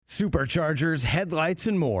superchargers, headlights,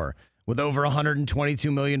 and more. With over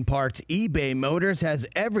 122 million parts, eBay Motors has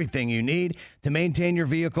everything you need to maintain your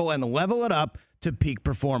vehicle and level it up to peak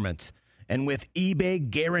performance. And with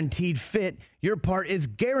eBay Guaranteed Fit, your part is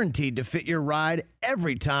guaranteed to fit your ride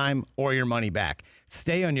every time or your money back.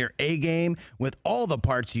 Stay on your A-game with all the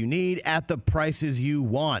parts you need at the prices you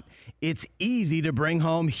want. It's easy to bring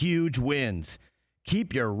home huge wins.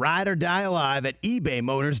 Keep your ride or die alive at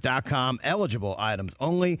ebaymotors.com. Eligible items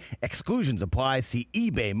only. Exclusions apply. See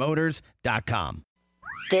ebaymotors.com.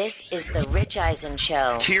 This is the Rich Eisen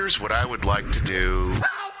Show. Here's what I would like to do.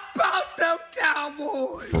 About them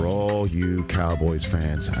Cowboys! For all you Cowboys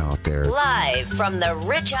fans out there. Live from the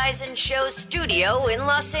Rich Eisen Show studio in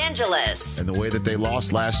Los Angeles. And the way that they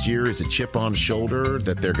lost last year is a chip on shoulder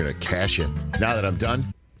that they're going to cash in. Now that I'm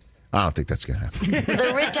done, I don't think that's going to happen.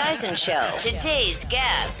 The Rich Eisen Show. Today's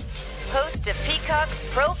guests. Host of Peacock's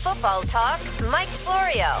Pro Football Talk, Mike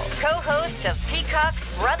Florio. Co-host of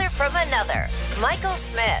Peacock's Brother from Another, Michael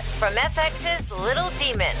Smith from FX's Little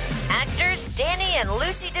Demon. Actors Danny and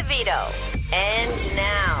Lucy DeVito. And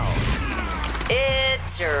now,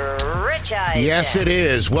 it's Rich Eisen. Yes, it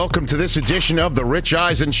is. Welcome to this edition of the Rich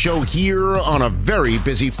Eisen Show here on a very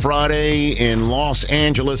busy Friday in Los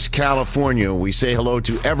Angeles, California. We say hello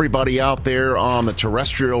to everybody out there on the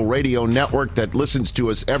terrestrial radio network that listens to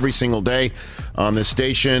us every single day on this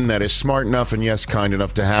station that is smart enough and, yes, kind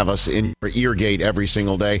enough to have us in your ear gate every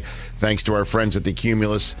single day. Thanks to our friends at the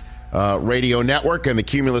Cumulus Radio Network, and the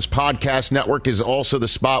Cumulus Podcast Network is also the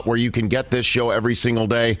spot where you can get this show every single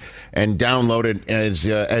day and download it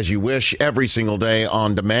as you wish every single day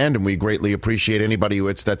on demand. And we greatly appreciate anybody who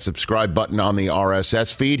hits that subscribe button on the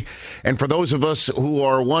RSS feed. And for those of us who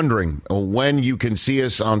are wondering when you can see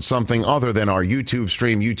us on something other than our YouTube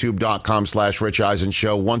stream, youtube.com/Rich Eisen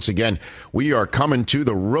Show. Once again, we are coming to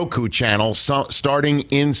the Roku channel starting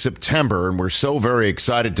in September, and we're so very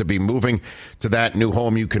excited to be moving to that new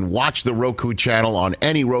home. You can watch the Roku channel on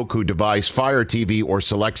any Roku device, Fire TV, or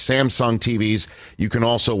select Samsung TVs. You can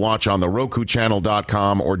also watch on the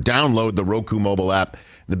RokuChannel.com or download the Roku mobile app.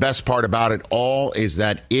 The best part about it all is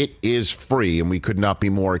that it is free, and we could not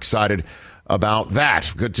be more excited about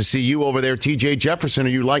that. Good to see you over there, TJ Jefferson. Are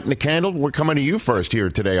you lighting the candle? We're coming to you first here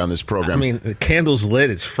today on this program. I mean, the candle's lit.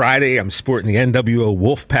 It's Friday. I'm sporting the NWO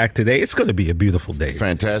Wolfpack today. It's going to be a beautiful day.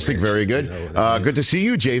 Fantastic. Very good. Good to see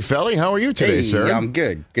you, Jay Felly. How are you today, sir? Yeah, I'm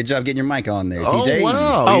good. Good job getting your mic on there, Oh, TJ.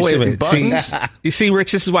 wow. Oh, wait a minute. You see,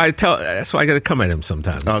 Rich, this is why that's why I got to come at him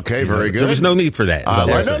sometimes. Okay, very good. There was no need for that.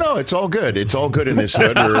 No, it's all good. It's all good in this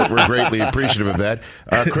hood. We're greatly appreciative of that.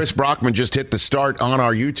 Chris Brockman just hit the start on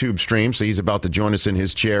our YouTube stream, so he's about to join us in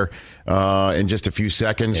his chair in just a few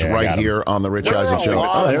seconds here on the Rich Eisen Show.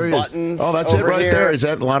 Oh, there he is. Oh, that's it right there. Is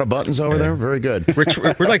that a lot of buttons over there? Very good. Rich,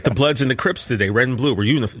 we're like the Bloods and the Crips today, red and blue. We're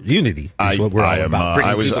unity. Is what we're all about.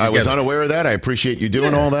 I was unaware of that. I appreciate you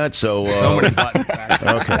doing all that. So,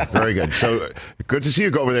 okay, very good. So, good to see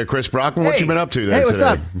you over there, Chris Brockman. What you been up to there what's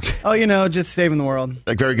today? up? Oh, just saving the world.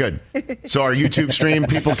 Very good. So, our YouTube stream,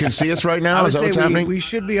 people can see us right now? Is that what's happening? We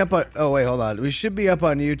should be up on... Oh, wait, hold on. We should be up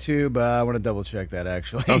on YouTube. I want to double-check that,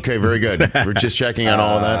 actually. Okay, very good. We're just checking on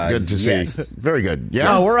all of that. Good to see. Very good.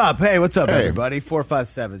 Yeah. Oh, we're up. Hey, what's up, everybody?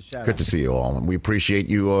 457. Shout Good out. to see you all. And we appreciate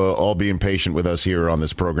you all being patient with us here on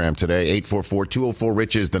this program today.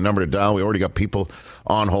 844-204-RICH is the number to dial. We already got people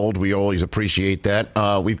on hold. We always appreciate that.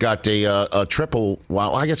 We've got a triple...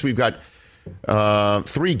 Well, I guess we've got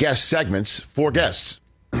 3 guest segments, 4 guests.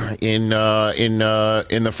 In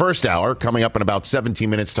the first hour, coming up in about 17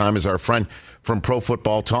 minutes' time, is our friend from Pro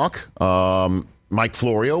Football Talk. Mike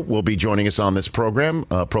Florio will be joining us on this program.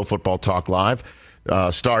 Pro Football Talk Live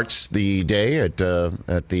starts the day at the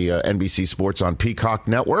NBC Sports on Peacock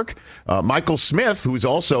Network. Michael Smith, who's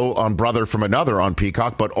also on Brother from Another on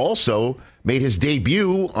Peacock, but also made his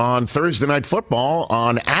debut on Thursday Night Football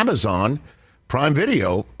on Amazon Prime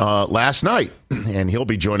Video last night. And he'll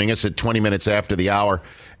be joining us at 20 minutes after the hour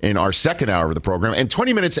in our second hour of the program. And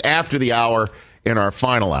 20 minutes after the hour in our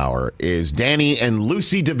final hour is Danny and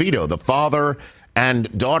Lucy DeVito, the father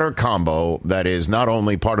and daughter combo that is not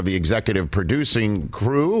only part of the executive producing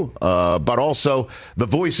crew, but also the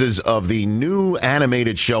voices of the new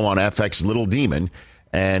animated show on FX, Little Demon.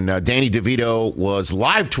 And Danny DeVito was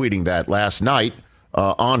live tweeting that last night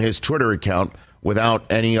on his Twitter account without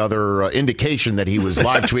any other indication that he was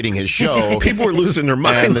live tweeting his show. People were losing their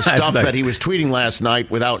mind. And the stuff that he was tweeting last night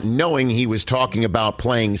without knowing he was talking about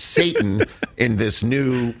playing Satan in this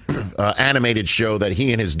new animated show that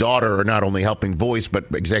he and his daughter are not only helping voice but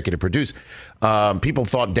executive produce. People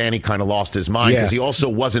thought Danny kind of lost his mind because he also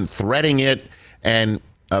wasn't threading it. And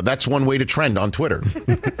that's one way to trend on Twitter.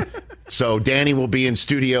 So Danny will be in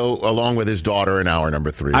studio along with his daughter in hour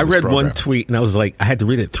number 3. I read one tweet, and I was like, I had to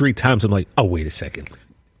read it 3 times. I'm like, oh, wait a second.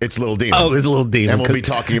 It's Little Demon. Oh, it's Little Demon. And we'll be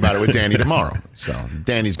talking about it with Danny tomorrow. So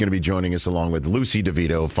Danny's going to be joining us along with Lucy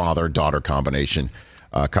DeVito, father-daughter combination,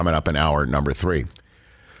 coming up in hour number 3.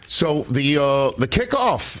 So the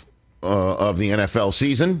kickoff of the NFL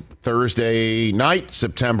season, Thursday night,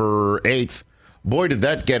 September 8th. Boy, did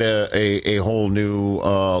that get a whole new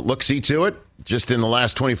look-see to it just in the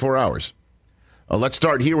last 24 hours. Let's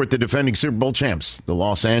start here with the defending Super Bowl champs, the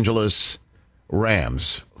Los Angeles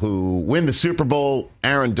Rams, who win the Super Bowl.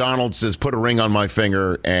 Aaron Donald says, put a ring on my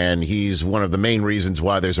finger, and he's one of the main reasons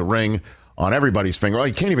why there's a ring on everybody's finger. Oh,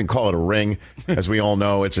 you can't even call it a ring. As we all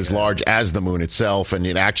know, it's as large as the moon itself, and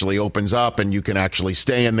it actually opens up, and you can actually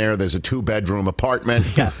stay in there. There's a 2-bedroom apartment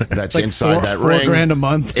that's like inside that ring. $4,000 a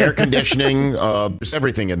month. Air conditioning, there's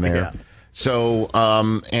everything in there. Yeah. So,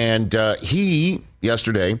 he,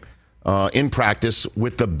 yesterday, in practice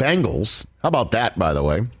with the Bengals, how about that, by the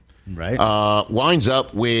way? Right. Winds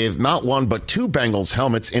up with not one but 2 Bengals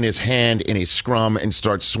helmets in his hand in a scrum and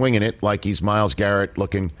starts swinging it like he's Myles Garrett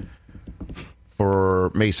looking for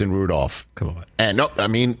Mason Rudolph. Come on. And no, I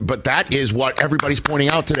mean, but that is what everybody's pointing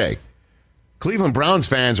out today. Cleveland Browns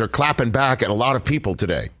fans are clapping back at a lot of people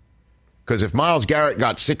today. Because if Myles Garrett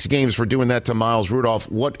got 6 games for doing that to Miles Rudolph,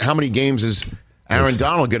 how many games is Aaron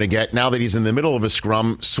Donald going to get now that he's in the middle of a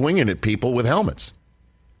scrum swinging at people with helmets?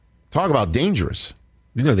 Talk about dangerous.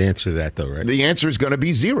 You know the answer to that, though, right? The answer is going to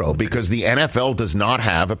be 0 because the NFL does not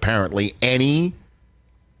have, apparently, any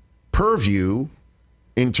purview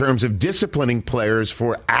in terms of disciplining players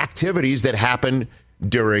for activities that happen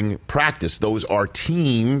during practice. Those are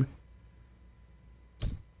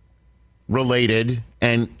team-related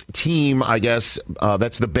and team, I guess,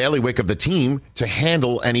 that's the bailiwick of the team to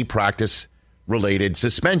handle any practice-related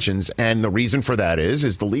suspensions. And the reason for that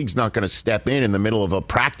is the league's not going to step in the middle of a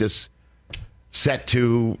practice set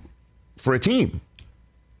for a team.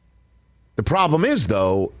 The problem is,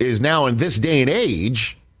 though, is now in this day and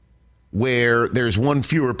age where there's 1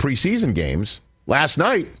 fewer preseason games. Last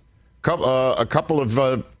night, a couple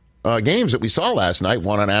of games that we saw last night,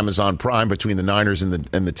 one on Amazon Prime between the Niners and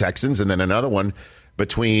the Texans, and then another one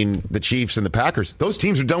between the Chiefs and the Packers. Those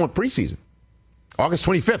teams are done with preseason. August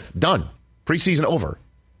 25th, done. Preseason over.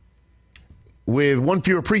 With 1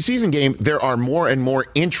 fewer preseason game, there are more and more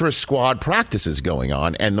intra-squad practices going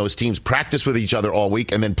on, and those teams practice with each other all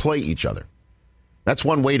week and then play each other. That's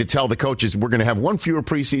one way to tell the coaches, we're going to have 1 fewer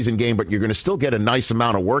preseason game, but you're going to still get a nice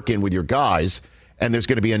amount of work in with your guys, and there's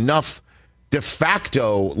going to be enough de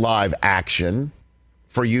facto live action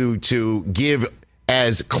for you to give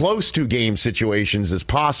as close to game situations as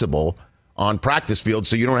possible on practice field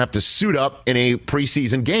so you don't have to suit up in a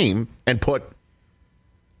preseason game and put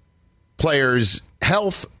players'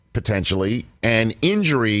 health potentially and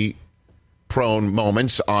injury-prone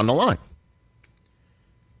moments on the line.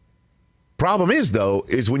 Problem is, though,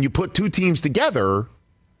 is when you put 2 teams together,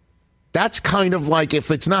 that's kind of like,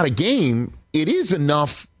 if it's not a game, it is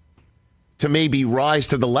enough to maybe rise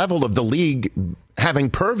to the level of the league having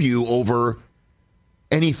purview over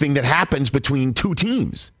anything that happens between 2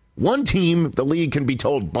 teams. 1 team, the league can be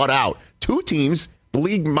told, butt out. 2 teams, the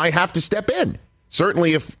league might have to step in.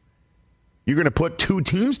 Certainly if you're going to put 2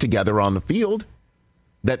 teams together on the field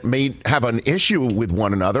that may have an issue with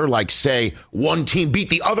one another, like, say, 1 team beat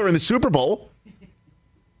the other in the Super Bowl.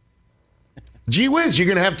 Gee whiz, you're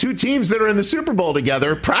going to have 2 teams that are in the Super Bowl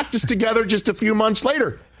together, practice together just a few months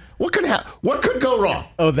later. What could go wrong?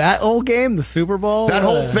 Oh, that old game, the Super Bowl? That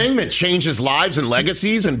whole thing that changes lives and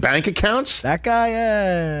legacies and bank accounts? That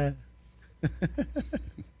guy,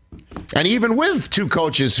 And even with 2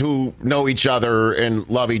 coaches who know each other and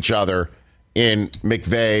love each other in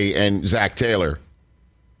McVay and Zach Taylor,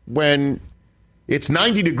 when it's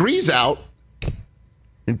 90 degrees out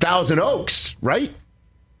in Thousand Oaks, right?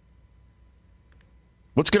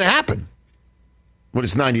 What's going to happen when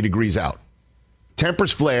it's 90 degrees out?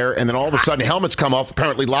 Tempers flare, and then all of a sudden helmets come off.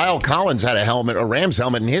 Apparently Lyle Collins had a Rams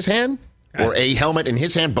helmet in his hand, or a helmet in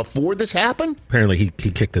his hand before this happened. Apparently he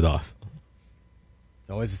kicked it off.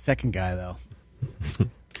 It's always the second guy, though.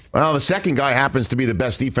 Well, the second guy happens to be the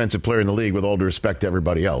best defensive player in the league, with all due respect to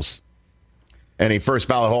everybody else, and a first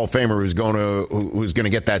ballot Hall of Famer who's going to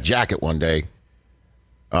get that jacket one day.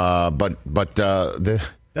 But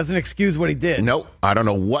doesn't excuse what he did. No, I don't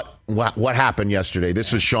know what happened yesterday.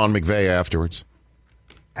 This was Sean McVay afterwards.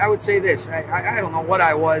 I would say this. I don't know what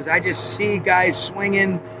I was. I just see guys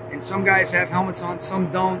swinging, and some guys have helmets on, some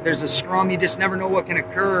don't. There's a scrum. You just never know what can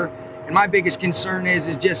occur. And my biggest concern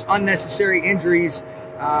is just unnecessary injuries,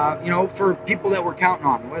 for people that we're counting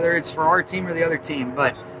on, whether it's for our team or the other team.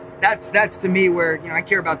 But that's to me where, I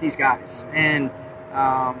care about these guys. And,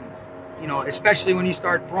 especially when you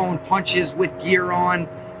start throwing punches with gear on,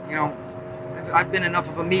 I've been enough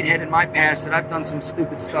of a meathead in my past that I've done some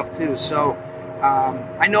stupid stuff too. So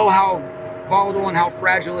I know how volatile and how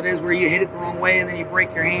fragile it is where you hit it the wrong way and then you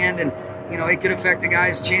break your hand, and, it could affect a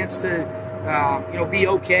guy's chance to, be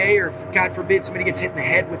okay, or God forbid somebody gets hit in the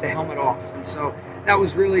head with the helmet off. And so that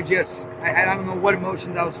was really just, I don't know what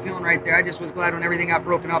emotions I was feeling right there. I just was glad when everything got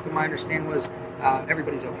broken up, and my understanding was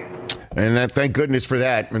everybody's okay. And thank goodness for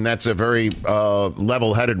that. And that's a very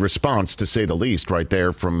level-headed response, to say the least, right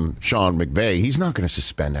there from Sean McVay. He's not going to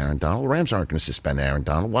suspend Aaron Donald. Rams aren't going to suspend Aaron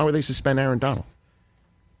Donald. Why would they suspend Aaron Donald?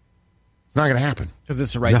 It's not going to happen. Because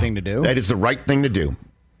it's the right thing to do? That is the right thing to do.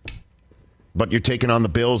 But you're taking on the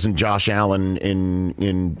Bills and Josh Allen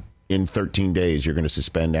in 13 days. You're going to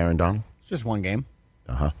suspend Aaron Donald? It's just one game.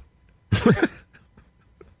 Uh-huh.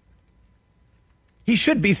 He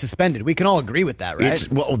should be suspended. We can all agree with that, right?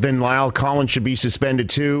 Well, then Lyle Collins should be suspended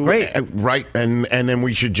too. Great. Right, and then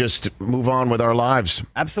we should just move on with our lives.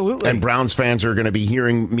 Absolutely. And Browns fans are going to be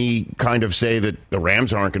hearing me kind of say that the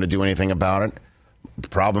Rams aren't going to do anything about it. The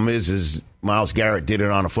problem is Myles Garrett did it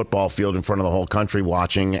on a football field in front of the whole country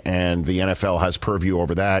watching, and the NFL has purview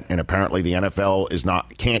over that, and apparently the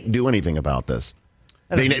NFL can't do anything about this.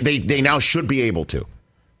 They now should be able to.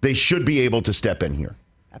 They should be able to step in here.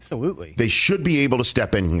 Absolutely. They should be able to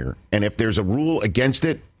step in here. And if there's a rule against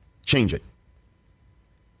it, change it.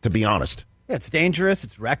 To be honest. Yeah, it's dangerous.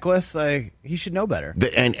 It's reckless. He should know better.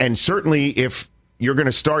 And certainly if you're going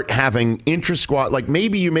to start having intra-squad, like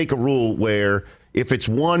maybe you make a rule where if it's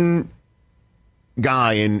one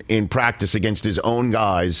guy in practice against his own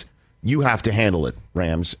guys, you have to handle it,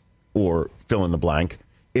 Rams, or fill in the blank.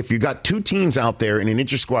 If you got two teams out there in an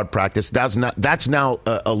intra-squad practice, that's now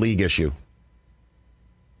a league issue.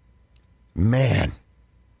 Man,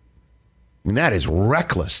 and that is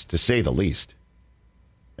reckless, to say the least.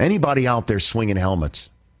 Anybody out there swinging helmets?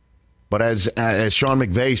 But as Sean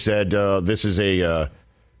McVay said, this is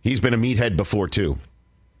he's been a meathead before too.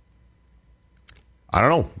 I don't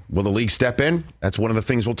know. Will the league step in? That's one of the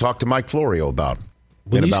things we'll talk to Mike Florio about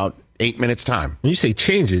in about 8 minutes' time. When you say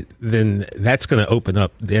change it, then that's going to open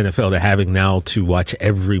up the NFL to having now to watch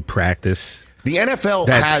every practice. The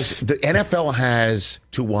NFL has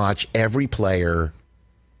to watch every player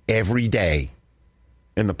every day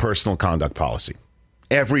in the personal conduct policy.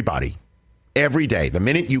 Everybody. Every day. The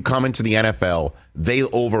minute you come into the NFL, they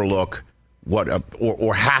overlook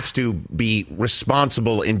or have to be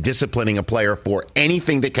responsible in disciplining a player for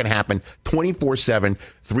anything that can happen 24/7,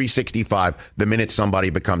 365 the minute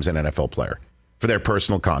somebody becomes an NFL player for their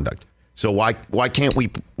personal conduct. So why can't we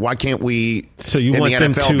So you want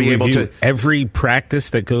them to be able to every practice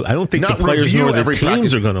that goes? I don't think the players nor the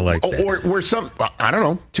teams are going to like that. Or some, I don't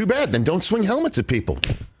know. Too bad. Then don't swing helmets at people.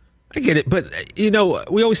 I get it, but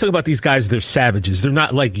we always talk about these guys. They're savages. They're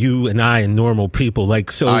not like you and I and normal people.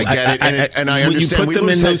 Like, so I get it, and I understand. You put them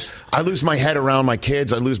in those. I lose my head around my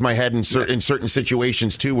kids. I lose my head in certain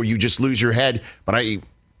situations too, where you just lose your head. But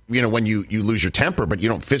when you lose your temper, but you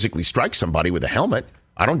don't physically strike somebody with a helmet.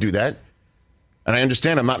 I don't do that. And I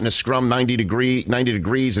understand I'm not in a scrum 90 degrees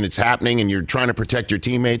and it's happening and you're trying to protect your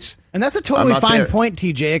teammates. And that's a totally fine point,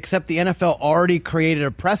 TJ, except the NFL already created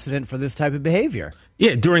a precedent for this type of behavior.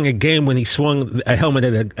 Yeah, during a game when he swung a helmet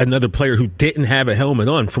at another player who didn't have a helmet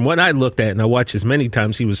on. From what I looked at, and I watched as many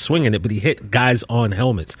times, he was swinging it, but he hit guys on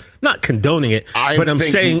helmets. Not condoning it, but I'm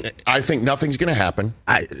saying... I think nothing's going to happen.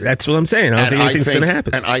 That's what I'm saying. I don't think anything's going to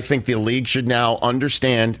happen. And I think the league should now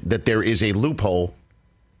understand that there is a loophole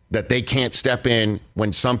that they can't step in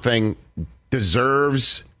when something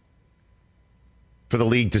deserves for the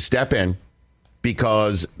league to step in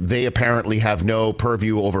because they apparently have no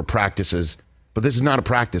purview over practices. But this is not a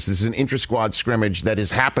practice. This is an intra-squad scrimmage that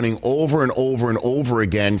is happening over and over and over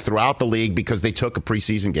again throughout the league because they took a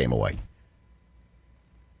preseason game away.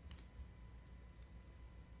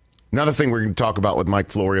 Another thing we're going to talk about with Mike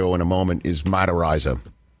Florio in a moment is Matt Araiza,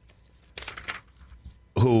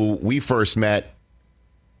 who we first met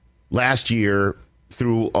last year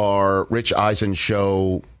through our Rich Eisen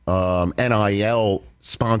Show NIL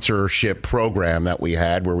sponsorship program that we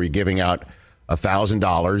had where we're giving out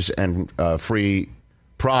 $1,000 and free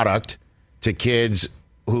product to kids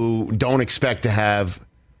who don't expect to have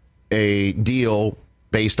a deal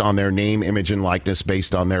based on their name, image, and likeness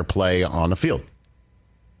based on their play on the field.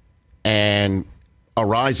 And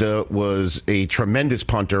Araiza was a tremendous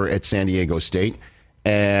punter at San Diego State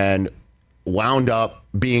and wound up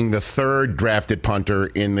being the third drafted punter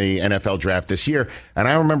in the NFL draft this year. And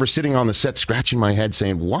I remember sitting on the set scratching my head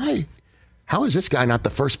saying, why? How is this guy not the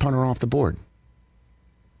first punter off the board?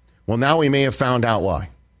 Well, now we may have found out why.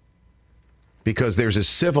 Because there's a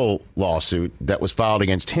civil lawsuit that was filed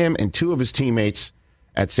against him and two of his teammates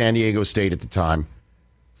at San Diego State at the time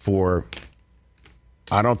for,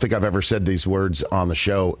 I don't think I've ever said these words on the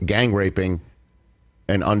show, gang raping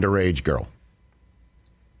an underage girl.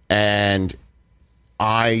 And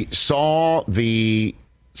I saw the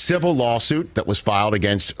civil lawsuit that was filed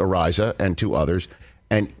against Ariza and two others.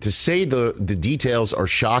 And to say the details are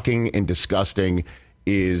shocking and disgusting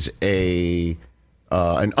is an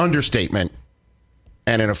understatement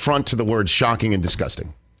and an affront to the words shocking and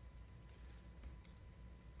disgusting.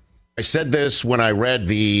 I said this when I read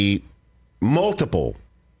the multiple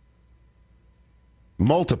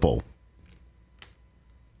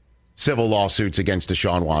civil lawsuits against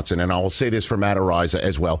Deshaun Watson, and I will say this for Matt Ariza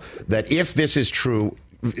as well, that if this is true,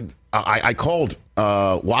 I called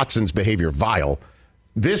Watson's behavior vile.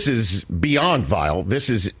 This is beyond vile. This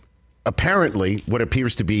is apparently what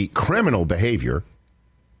appears to be criminal behavior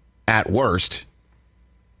at worst.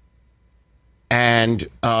 And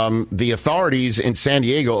the authorities in San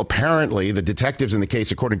Diego, apparently, the detectives in the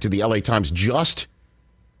case, according to the LA Times, just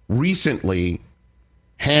recently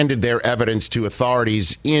handed their evidence to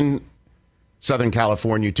authorities in Southern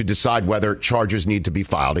California to decide whether charges need to be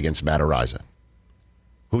filed against Matt Ariza,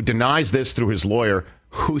 who denies this through his lawyer,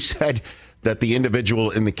 who said that the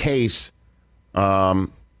individual in the case,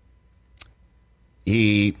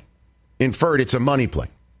 he inferred it's a money play,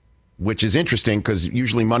 which is interesting because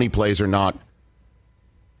usually money plays are not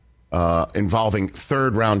involving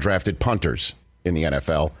third-round drafted punters in the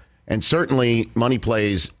NFL. And certainly money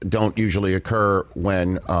plays don't usually occur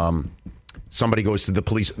when somebody goes to the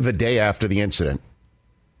police the day after the incident,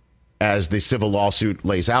 as the civil lawsuit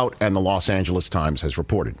lays out and the Los Angeles Times has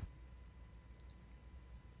reported.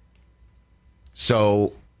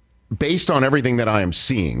 So, based on everything that I am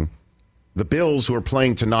seeing, the Bills, who are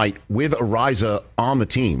playing tonight with Ariza on the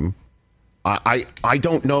team, I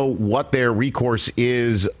don't know what their recourse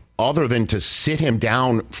is other than to sit him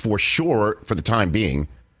down for sure for the time being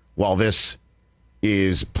while this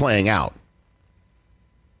is playing out.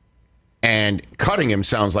 And cutting him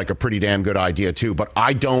sounds like a pretty damn good idea too, but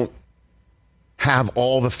I don't have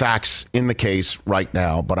all the facts in the case right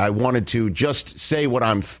now, but I wanted to just say what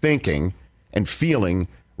I'm thinking and feeling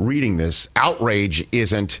reading this. Outrage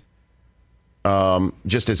isn't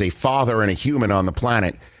just as a father and a human on the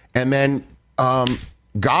planet. And then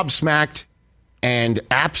gobsmacked and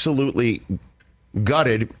absolutely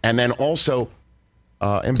gutted, and then also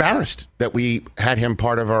embarrassed that we had him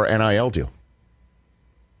part of our NIL deal.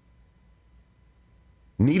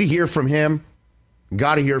 Need to hear from him.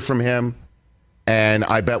 Got to hear from him. And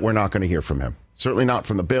I bet we're not going to hear from him. Certainly not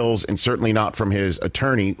from the Bills, and certainly not from his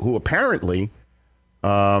attorney, who apparently,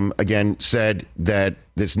 again, said that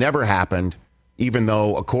this never happened, even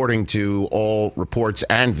though, according to all reports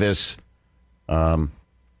and this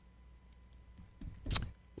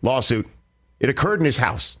lawsuit, it occurred in his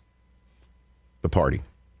house, the party.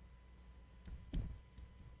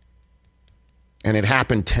 And it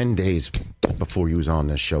happened 10 days before he was on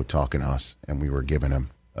this show talking to us, and we were giving him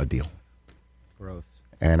a deal. Gross.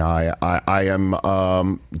 And I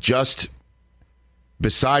am just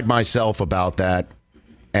beside myself about that.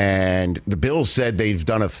 And the Bills said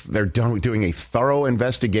they're doing a thorough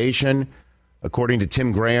investigation. According to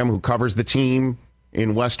Tim Graham, who covers the team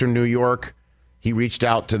in Western New York, he reached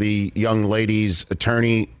out to the young lady's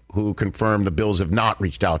attorney, who confirmed the Bills have not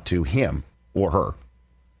reached out to him or her.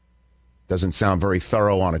 Doesn't sound very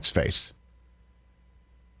thorough on its face.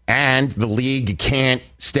 And the league can't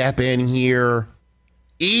step in here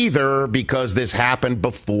either because this happened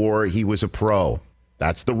before he was a pro.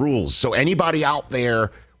 That's the rules. So anybody out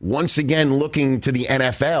there, once again, looking to the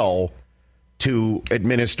NFL to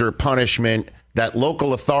administer punishment that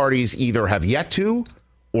local authorities either have yet to,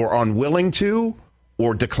 or unwilling to,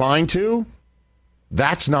 or decline to,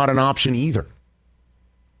 that's not an option either.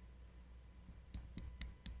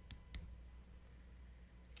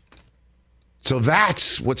 So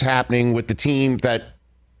that's what's happening with the team that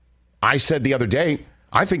I said the other day,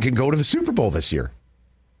 I think can go to the Super Bowl this year.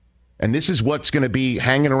 And this is what's going to be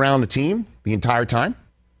hanging around the team the entire time.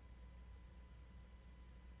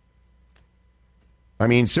 I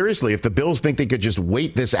mean, seriously, if the Bills think they could just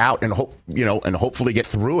wait this out and hope, and hopefully get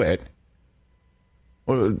through it,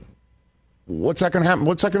 what's that going to happen?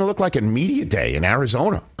 What's that going to look like in Media Day in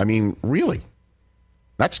Arizona? I mean, really,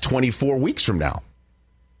 that's 24 weeks from now.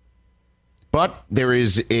 But there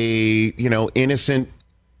is a, innocent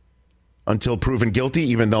until proven guilty,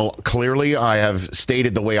 even though clearly I have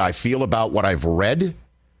stated the way I feel about what I've read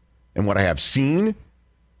and what I have seen.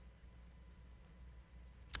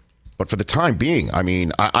 But for the time being, I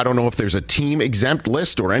mean, I don't know if there's a team exempt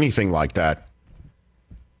list or anything like that.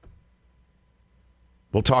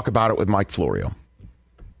 We'll talk about it with Mike Florio.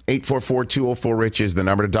 844-204-RICH is the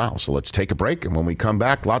number to dial. So let's take a break. And when we come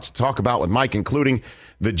back, lots to talk about with Mike, including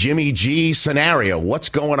the Jimmy G scenario. What's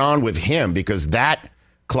going on with him? Because that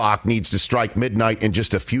clock needs to strike midnight in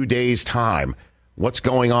just a few days' time. What's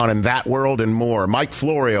going on in that world and more? Mike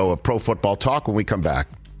Florio of Pro Football Talk when we come back.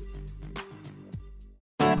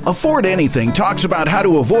 Afford Anything talks about how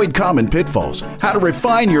to avoid common pitfalls, how to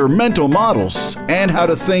refine your mental models, and how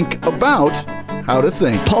to think about how to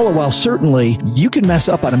think. Paula, while certainly you can mess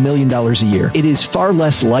up on $1 million a year, it is far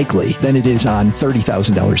less likely than it is on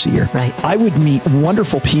 $30,000 a year. Right. I would meet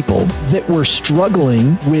wonderful people that were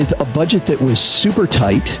struggling with a budget that was super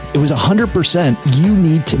tight. It was 100% you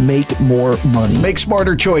need to make more money. Make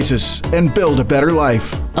smarter choices and build a better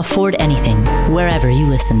life. Afford Anything, wherever you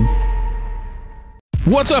listen.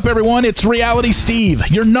 What's up, everyone? It's Reality Steve,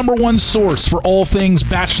 your number one source for all things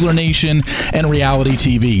Bachelor Nation and reality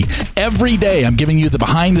TV. Every day, I'm giving you the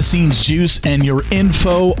behind-the-scenes juice and your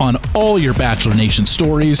info on all your Bachelor Nation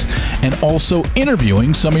stories, and also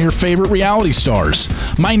interviewing some of your favorite reality stars.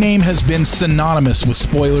 My name has been synonymous with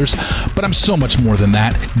spoilers, but I'm so much more than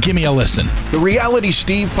that. Give me a listen. The Reality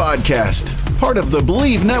Steve Podcast, part of the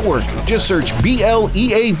Believe Network. Just search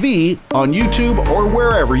BLEAV on YouTube or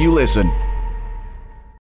wherever you listen.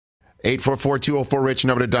 844-204-RICH,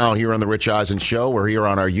 number to dial here on the Rich Eisen Show. We're here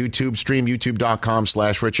on our YouTube stream,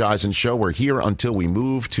 youtube.com/Rich Eisen Show. We're here until we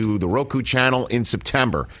move to the Roku channel in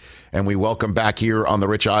September. And we welcome back here on the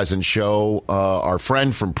Rich Eisen Show our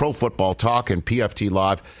friend from Pro Football Talk and PFT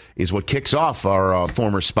Live is what kicks off our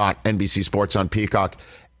former spot, NBC Sports on Peacock,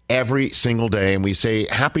 every single day. And we say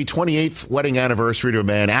happy 28th wedding anniversary to a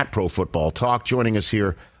man at Pro Football Talk. Joining us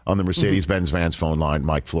here on the Mercedes-Benz Vans phone line,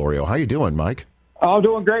 Mike Florio. How you doing, Mike? I'm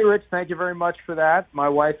doing great, Rich. Thank you very much for that. My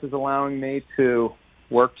wife is allowing me to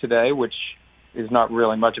work today, which is not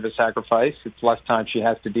really much of a sacrifice. It's less time she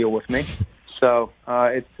has to deal with me. So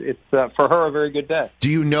it's for her a very good day.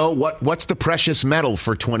 Do you know what's the precious metal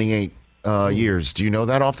for 28 years? Do you know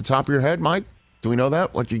that off the top of your head, Mike? Do we know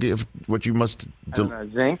that? What you must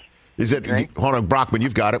zinc. Is it? Zinc. Hold on, Brockman,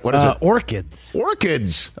 you've got it. What is it? Orchids.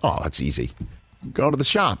 Orchids. Oh, that's easy. Go to the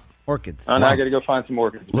shop. Orchids. Now I got to go find some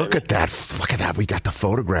orchids. Look at that. Look at that. We got the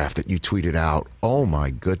photograph that you tweeted out. Oh,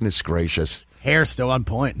 my goodness gracious. Hair still on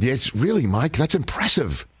point. Yes, really, Mike. That's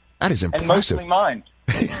impressive. That is impressive. And mostly mine.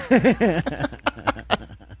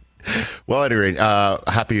 Well, at any rate,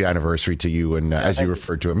 happy anniversary to you. And as you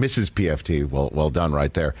referred to it, Mrs. PFT, well done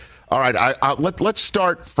right there. All right, let's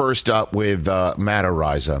start first up with Matt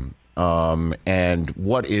Araiza and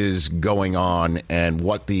what is going on and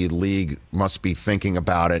what the league must be thinking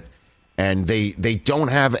about it. And they don't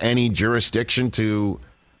have any jurisdiction to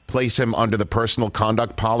place him under the personal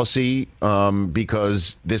conduct policy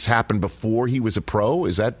because this happened before he was a pro.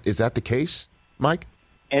 Is that the case, Mike?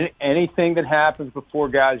 Anything that happens before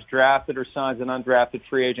guys drafted or signs an undrafted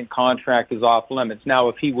free agent contract is off limits. Now,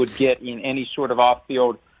 if he would get in any sort of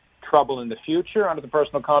off-field trouble in the future under the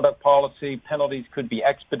personal conduct policy, penalties could be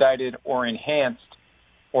expedited or enhanced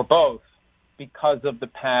or both because of the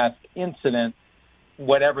past incident.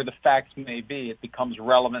 Whatever the facts may be, it becomes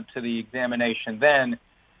relevant to the examination then.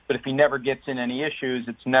 But if he never gets in any issues,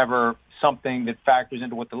 it's never something that factors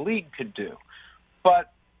into what the league could do.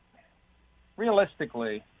 But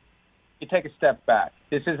realistically, you take a step back.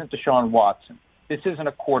 This isn't Deshaun Watson. This isn't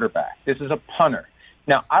a quarterback. This is a punter.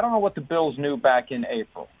 Now, I don't know what the Bills knew back in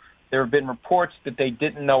April. There have been reports that they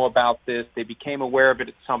didn't know about this. They became aware of it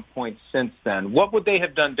at some point since then. What would they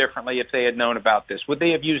have done differently if they had known about this? Would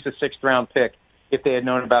they have used a sixth-round pick if they had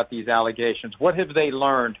known about these allegations? What have they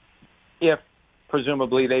learned if,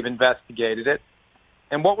 presumably, they've investigated it?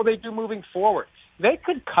 And what will they do moving forward? They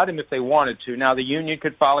could cut him if they wanted to. Now, the union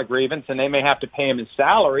could file a grievance, and they may have to pay him his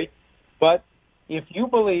salary. But if you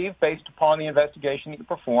believe, based upon the investigation that you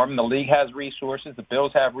perform, the league has resources, the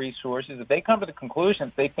Bills have resources, if they come to the conclusion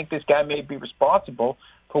that they think this guy may be responsible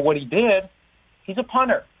for what he did, he's a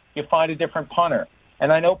punter. You find a different punter.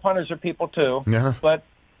 And I know punters are people too, but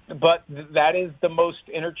that is the most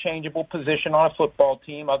interchangeable position on a football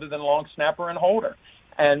team other than long snapper and holder.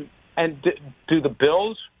 And do the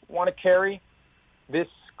Bills want to carry this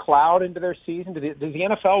cloud into their season? Does the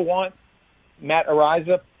NFL want Matt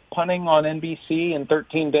Araiza punting on NBC in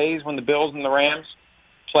 13 days when the Bills and the Rams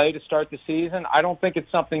play to start the season? I don't think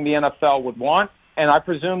it's something the NFL would want, and I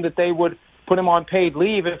presume that they would put him on paid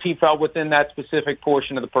leave if he fell within that specific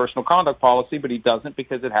portion of the personal conduct policy, but he doesn't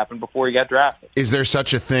because it happened before he got drafted. Is there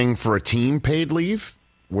such a thing for a team paid leave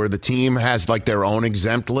where the team has like their own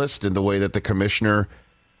exempt list in the way that the commissioner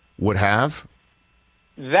would have?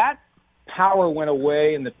 That power went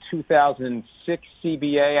away in the 2006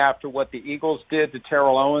 CBA after what the Eagles did to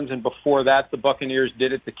Terrell Owens, and before that the Buccaneers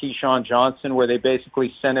did it to Keyshawn Johnson, where they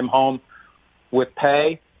basically sent him home with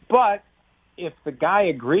pay. But if the guy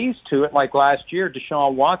agrees to it, like last year,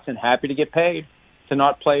 Deshaun Watson, happy to get paid to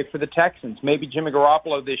not play for the Texans. Maybe Jimmy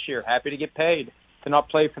Garoppolo this year, happy to get paid to not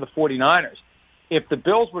play for the 49ers. If the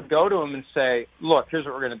Bills would go to him and say, look, here's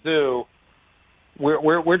what we're going to do. We're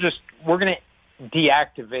going to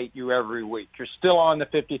deactivate you every week. You're still on the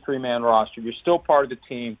 53-man roster. You're still part of the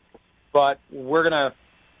team, but we're going to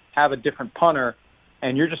have a different punter,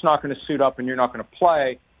 and you're just not going to suit up and you're not going to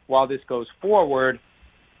play while this goes forward.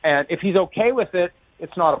 And if he's okay with it,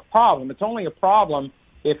 it's not a problem. It's only a problem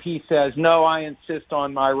if he says, no, I insist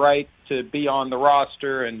on my right to be on the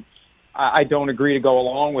roster and I don't agree to go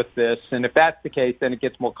along with this. And if that's the case, then it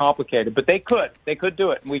gets more complicated. But they could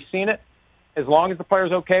do it. And we've seen it. As long as the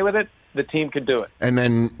player's okay with it, the team could do it. And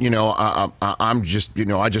then, I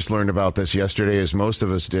just learned about this yesterday, as most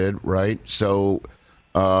of us did, right? So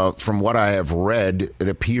from what I have read, it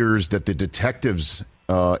appears that the detectives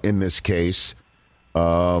in this case,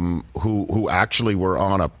 who actually were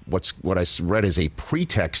on what I read as a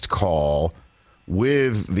pretext call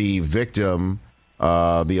with the victim,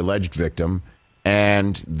 the alleged victim,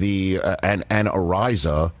 and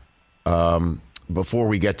Ariza, before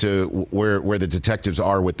we get to where the detectives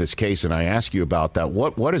are with this case, and I ask you about that,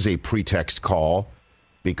 what is a pretext call?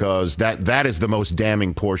 Because that is the most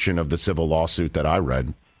damning portion of the civil lawsuit that I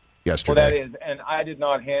read yesterday. Well, that is, and I did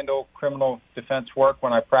not handle criminal defense work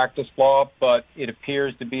when I practiced law, but it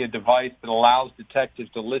appears to be a device that allows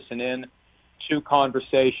detectives to listen in to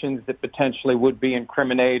conversations that potentially would be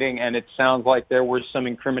incriminating, and it sounds like there were some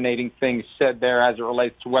incriminating things said there as it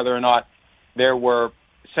relates to whether or not there were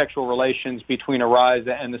sexual relations between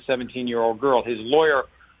Ariza and the 17-year-old girl. His lawyer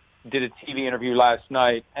did a TV interview last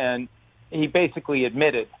night, and he basically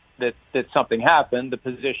admitted that something happened. The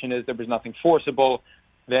position is there was nothing forcible,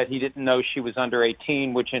 that he didn't know she was under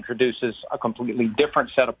 18, which introduces a completely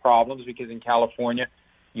different set of problems because in California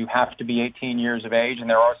you have to be 18 years of age, and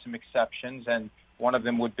there are some exceptions, and one of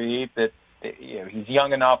them would be that he's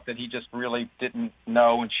young enough that he just really didn't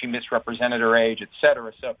know and she misrepresented her age, et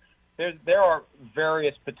cetera. So there are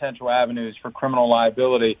various potential avenues for criminal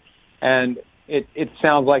liability, and it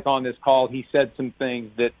sounds like on this call he said some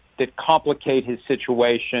things that complicate his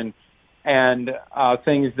situation and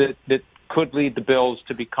things that could lead the Bills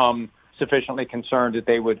to become sufficiently concerned that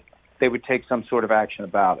they would take some sort of action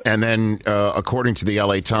about it. And then, according to the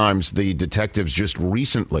LA Times, the detectives just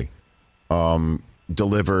recently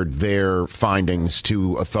delivered their findings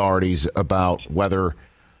to authorities about whether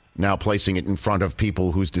now placing it in front of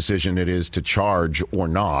people whose decision it is to charge or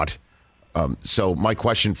not. So my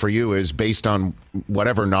question for you is, based on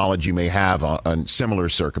whatever knowledge you may have on similar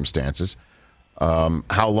circumstances,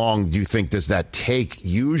 how long do you think does that take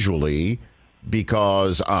usually?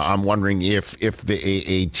 Because I'm wondering if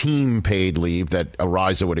a team paid leave that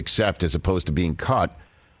Ariza would accept as opposed to being cut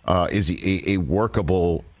is a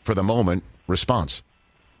workable, for the moment, response.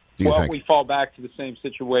 Do you think? We fall back to the same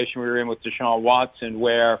situation we were in with Deshaun Watson,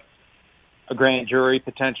 where a grand jury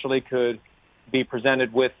potentially could be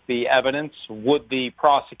presented with the evidence. Would the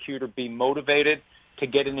prosecutor be motivated to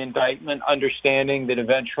get an indictment, understanding that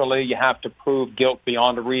eventually you have to prove guilt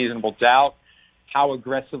beyond a reasonable doubt? How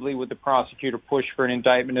aggressively would the prosecutor push for an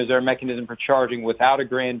indictment? Is there a mechanism for charging without a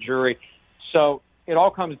grand jury? So it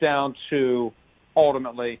all comes down to,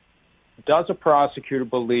 ultimately, does a prosecutor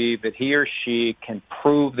believe that he or she can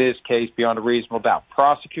prove this case beyond a reasonable doubt?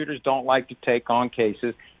 Prosecutors don't like to take on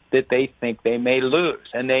cases that they think they may lose,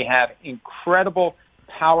 and they have incredible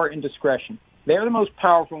power and discretion. They're the most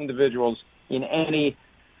powerful individuals in any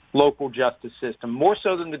local justice system, more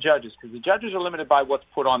so than the judges, because the judges are limited by what's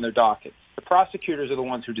put on their docket. The prosecutors are the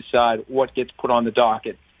ones who decide what gets put on the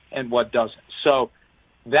docket and what doesn't. So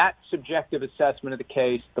that subjective assessment of the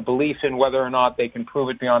case, the belief in whether or not they can prove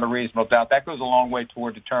it beyond a reasonable doubt, that goes a long way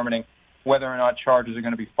toward determining whether or not charges are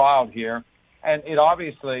going to be filed here. And it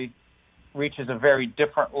obviously reaches a very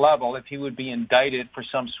different level if he would be indicted for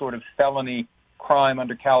some sort of felony crime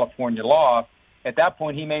under California law. At that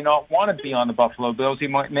point, he may not want to be on the Buffalo Bills. He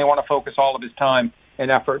may want to focus all of his time and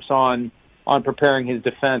efforts on preparing his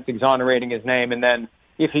defense, exonerating his name, and then,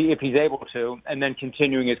 if he's able to, and then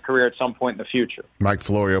continuing his career at some point in the future. Mike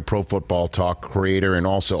Florio, Pro Football Talk creator and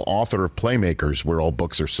also author of Playmakers, where all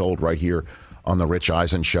books are sold, right here on The Rich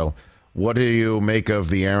Eisen Show. What do you make of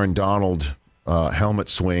the Aaron Donald helmet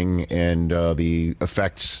swing and the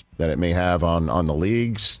effects that it may have on the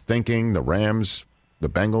league's thinking, the Rams, the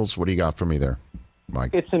Bengals? What do you got for me there?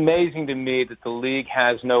 Mike? It's amazing to me that the league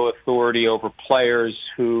has no authority over players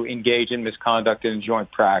who engage in misconduct in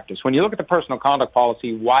joint practice. When you look at the personal conduct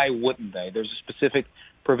policy, why wouldn't they? There's a specific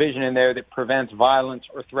provision in there that prevents violence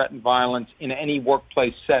or threatened violence in any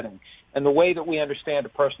workplace setting. And the way that we understand the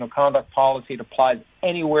personal conduct policy, it applies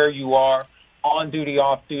anywhere you are, on duty,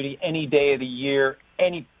 off duty, any day of the year,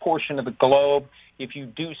 any portion of the globe. If you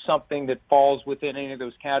do something that falls within any of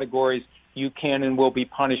those categories, you can and will be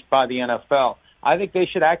punished by the NFL. I think they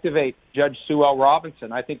should activate Judge Sue L.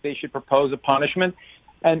 Robinson. I think they should propose a punishment.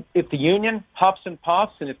 And if the union huffs and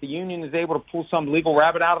puffs, and if the union is able to pull some legal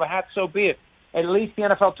rabbit out of a hat, so be it. At least the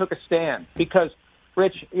NFL took a stand. Because,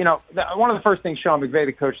 Rich, one of the first things Sean McVay,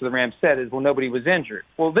 the coach of the Rams, said is, well, nobody was injured.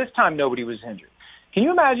 Well, this time nobody was injured. Can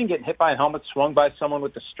you imagine getting hit by a helmet swung by someone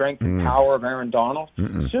with the strength and power of Aaron Donald?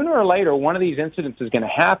 Sooner or later, one of these incidents is going to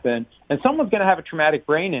happen, and someone's going to have a traumatic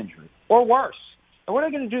brain injury, or worse. And what are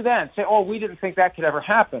they going to do then? Say, oh, we didn't think that could ever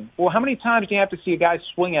happen. Well, how many times do you have to see a guy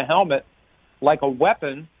swing a helmet like a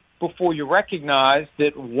weapon before you recognize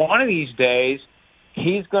that one of these days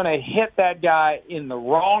he's going to hit that guy in the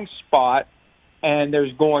wrong spot, and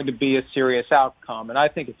there's going to be a serious outcome? And I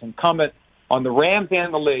think it's incumbent on the Rams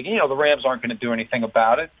and the league. The Rams aren't going to do anything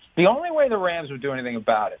about it. The only way the Rams would do anything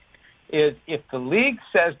about it is if the league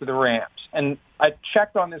says to the Rams, and I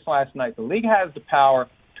checked on this last night, the league has the power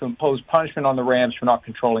to impose punishment on the Rams for not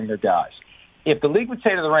controlling their guys. If the league would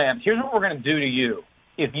say to the Rams, here's what we're going to do to you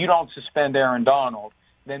if you don't suspend Aaron Donald,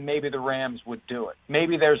 then maybe the Rams would do it.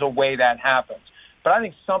 Maybe there's a way that happens. But I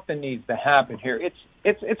think something needs to happen here.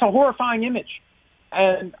 It's a horrifying image.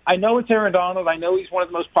 And I know it's Aaron Donald. I know he's one of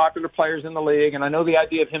the most popular players in the league, and I know the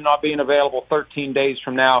idea of him not being available 13 days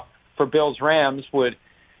from now for Bills-Rams would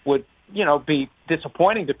be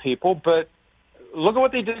disappointing to people. But look at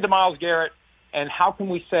what they did to Myles Garrett, and how can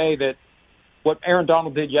we say that what Aaron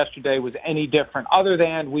Donald did yesterday was any different, other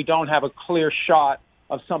than we don't have a clear shot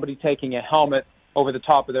of somebody taking a helmet over the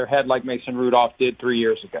top of their head like Mason Rudolph did 3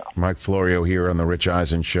 years ago. Mike Florio here on the Rich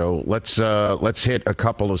Eisen Show. Let's hit a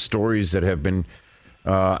couple of stories that have been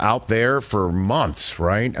out there for months,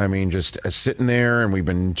 right? I mean, just sitting there, and we've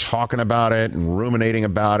been talking about it and ruminating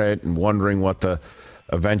about it and wondering what the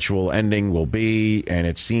eventual ending will be. And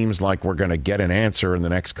it seems like we're going to get an answer in the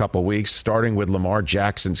next couple of weeks, starting with Lamar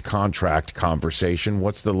Jackson's contract conversation.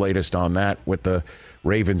 What's the latest on that with the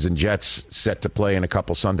Ravens and Jets set to play in a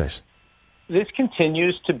couple Sundays? This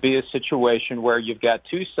continues to be a situation where you've got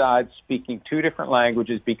two sides speaking two different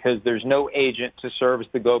languages because there's no agent to serve as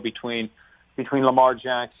the go-between between Lamar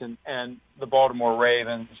Jackson and the Baltimore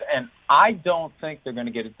Ravens. And I don't think they're going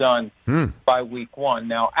to get it done by week one.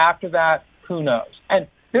 Now, after that, who knows? And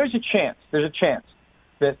there's a chance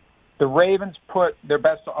that the Ravens put their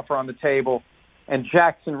best offer on the table and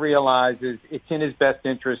Jackson realizes it's in his best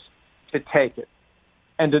interest to take it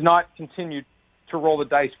and to not continue to roll the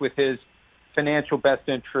dice with his financial best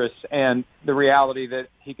interests and the reality that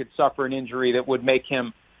he could suffer an injury that would make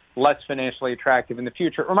him less financially attractive in the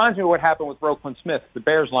future. It reminds me of what happened with Roquan Smith, the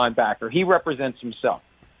Bears linebacker. He represents himself.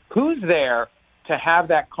 Who's there to have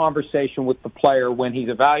that conversation with the player when he's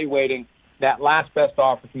evaluating that last best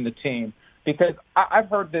offer from the team? Because I've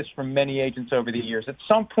heard this from many agents over the years. At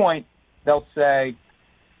some point, they'll say,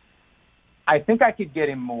 I think I could get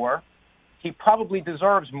him more. He probably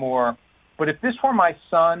deserves more. But if this were my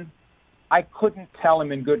son, I couldn't tell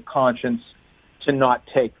him in good conscience to not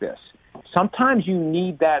take this. Sometimes you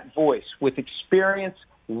need that voice with experience,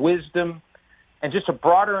 wisdom, and just a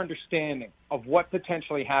broader understanding of what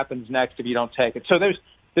potentially happens next if you don't take it. So there's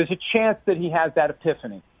a chance that he has that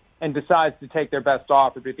epiphany and decides to take their best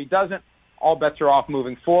offer. But if he doesn't, all bets are off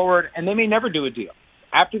moving forward, and they may never do a deal.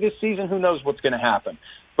 After this season, who knows what's going to happen.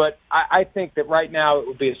 But I think that right now it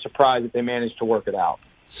would be a surprise if they manage to work it out.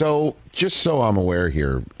 So just so I'm aware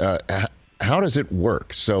here, how does it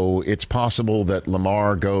work? So it's possible that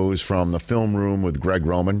Lamar goes from the film room with Greg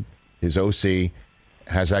Roman, his OC,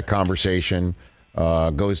 has that conversation,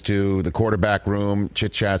 goes to the quarterback room,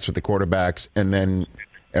 chit-chats with the quarterbacks, and then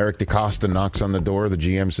Eric DeCosta knocks on the door. The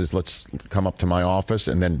GM says, let's come up to my office,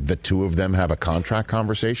 and then the two of them have a contract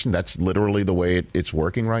conversation. That's literally the way it's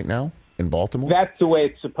working right now in Baltimore? That's the way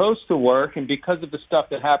it's supposed to work, and because of the stuff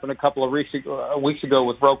that happened a couple of weeks ago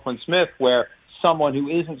with Roquan Smith, where someone who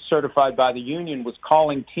isn't certified by the union was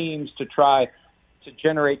calling teams to try to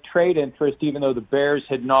generate trade interest, even though the Bears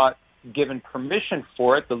had not given permission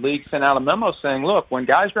for it. The league sent out a memo saying, look, when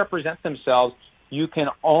guys represent themselves, you can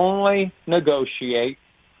only negotiate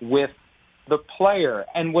with the player.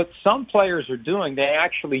 And what some players are doing, they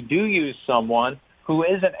actually do use someone who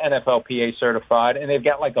isn't NFLPA certified, and they've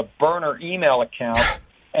got like a burner email account,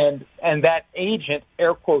 and that agent,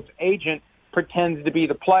 air quotes agent, pretends to be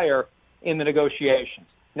the player in the negotiations.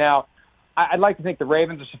 Now, I'd like to think the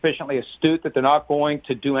Ravens are sufficiently astute that they're not going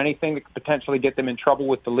to do anything that could potentially get them in trouble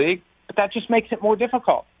with the league, but that just makes it more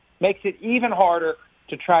difficult, makes it even harder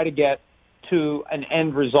to try to get to an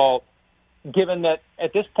end result, given that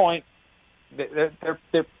at this point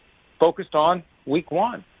they're focused on week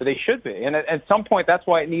one. So they should be. And at some point, that's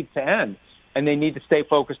why it needs to end, and they need to stay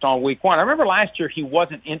focused on week one. I remember last year he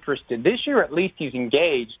wasn't interested. This year, at least, he's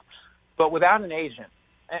engaged, but without an agent.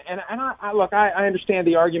 And I understand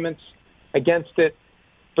the arguments against it,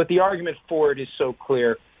 but the argument for it is so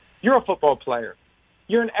clear. You're a football player.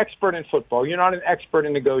 You're an expert in football. You're not an expert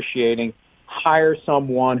in negotiating. Hire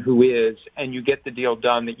someone who is, and you get the deal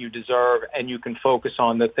done that you deserve, and you can focus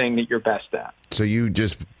on the thing that you're best at. So you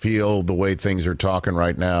just feel the way things are talking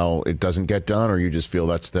right now, it doesn't get done, or you just feel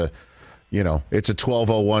that's the, it's a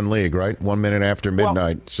 12:01 league, right? 1 minute after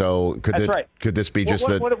midnight. Well, so could this be just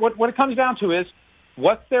what it comes down to is,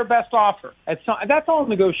 what's their best offer? That's all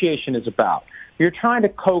negotiation is about. You're trying to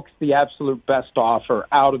coax the absolute best offer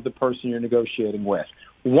out of the person you're negotiating with.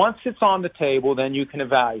 Once it's on the table, then you can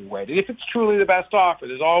evaluate it. If it's truly the best offer,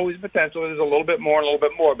 there's always potential. There's a little bit more and a little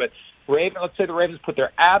bit more. But let's say the Ravens put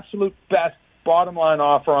their absolute best bottom line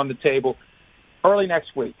offer on the table early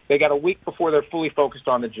next week. They got a week before they're fully focused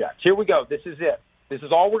on the Jets. Here we go. This is it. This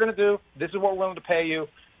is all we're going to do. This is what we're willing to pay you.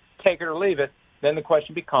 Take it or leave it. Then the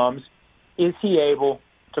question becomes, is he able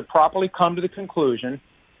to properly come to the conclusion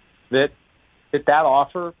that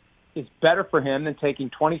offer is better for him than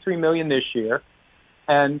taking $23 million this year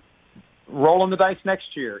and rolling the dice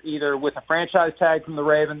next year, either with a franchise tag from the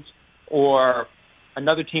Ravens or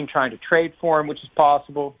another team trying to trade for him, which is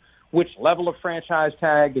possible? Which level of franchise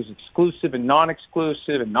tag is exclusive and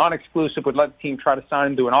non-exclusive? And non-exclusive would let the team try to sign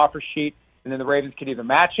him to an offer sheet, and then the Ravens could either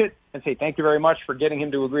match it and say, thank you very much for getting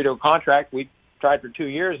him to agree to a contract. We tried for 2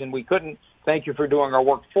 years and we couldn't. Thank you for doing our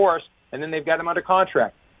work for us. And then they've got him under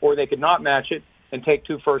contract. Or they could not match it and take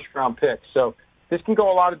 2 first-round picks. So this can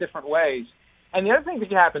go a lot of different ways. And the other thing that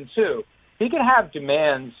can happen, too, he can have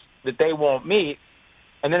demands that they won't meet,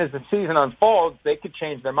 and then as the season unfolds, they could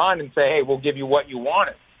change their mind and say, hey, we'll give you what you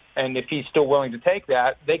wanted. And if he's still willing to take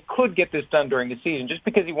that, they could get this done during the season. Just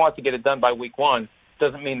because he wants to get it done by week one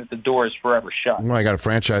doesn't mean that the door is forever shut. Well, I got a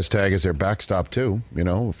franchise tag as their backstop, too,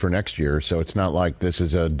 for next year. So it's not like this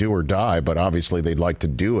is a do or die, but obviously they'd like to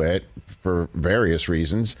do it for various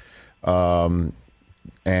reasons.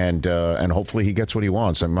 And hopefully he gets what he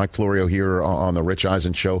wants. I'm Mike Florio here on the Rich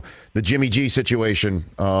Eisen Show. The Jimmy G situation.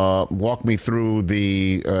 Walk me through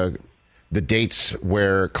the dates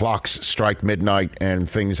where clocks strike midnight and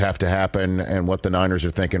things have to happen, and what the Niners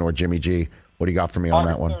are thinking, or Jimmy G. What do you got for me on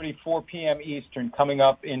that one? 4 p.m. Eastern, coming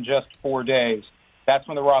up in just 4 days. That's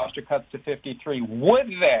when the roster cuts to 53. Would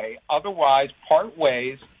they otherwise part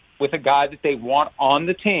ways with a guy that they want on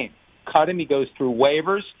the team? Cut him. He goes through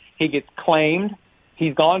waivers. He gets claimed.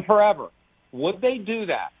 He's gone forever. Would they do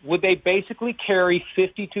that? Would they basically carry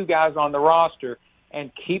 52 guys on the roster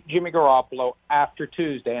and keep Jimmy Garoppolo after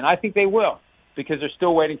Tuesday? And I think they will, because they're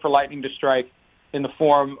still waiting for lightning to strike in the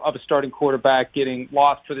form of a starting quarterback getting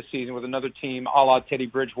lost for the season with another team a la Teddy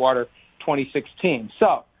Bridgewater 2016.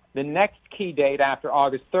 So the next key date after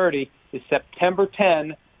August 30 is September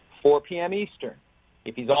 10, 4 p.m. Eastern.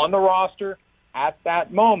 If he's on the roster at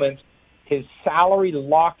that moment, his salary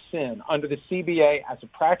locks in under the CBA. As a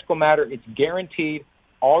practical matter, it's guaranteed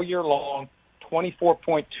all year long,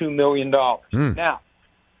 $24.2 million.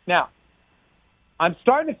 Now, I'm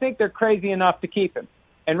starting to think they're crazy enough to keep him.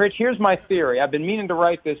 And, Rich, here's my theory. I've been meaning to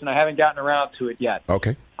write this, and I haven't gotten around to it yet.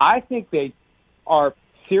 Okay. I think they are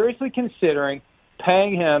seriously considering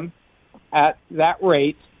paying him at that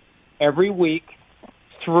rate every week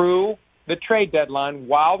through the trade deadline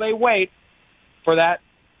while they wait for that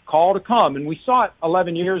call to come. And we saw it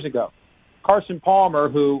 11 years ago. Carson Palmer,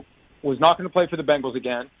 who was not going to play for the Bengals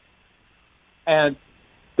again, and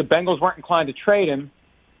the Bengals weren't inclined to trade him.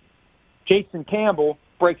 Jason Campbell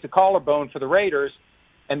breaks a collarbone for the Raiders,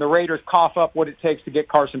 and the Raiders cough up what it takes to get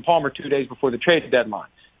Carson Palmer 2 days before the trade deadline.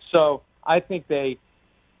 So I think they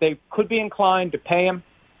could be inclined to pay him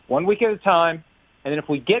 1 week at a time, and then if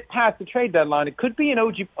we get past the trade deadline, it could be an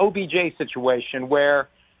OBJ situation where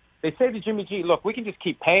they say to Jimmy G, look, we can just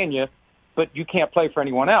keep paying you, but you can't play for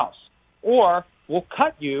anyone else. Or we'll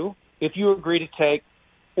cut you if you agree to take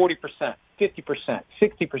 40%, 50%,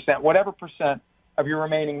 60%, whatever percent of your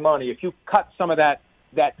remaining money. If you cut some of that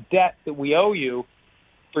debt that we owe you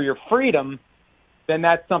for your freedom, then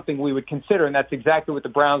that's something we would consider, and that's exactly what the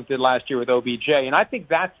Browns did last year with OBJ. And I think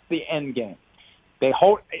that's the end game. They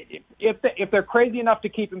hold if they're crazy enough to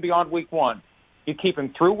keep him beyond week one, you keep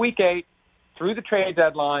him through week 8, through the trade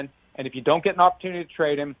deadline, And if you don't get an opportunity to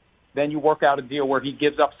trade him, then you work out a deal where he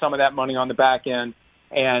gives up some of that money on the back end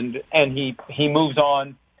and he moves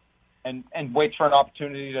on and waits for an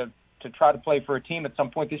opportunity to try to play for a team at some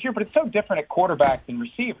point this year. But it's so different at quarterback than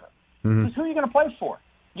receiver. Because who are you going to play for?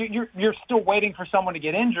 You're still waiting for someone to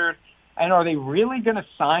get injured. And are they really going to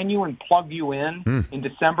sign you and plug you in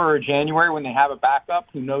December or January when they have a backup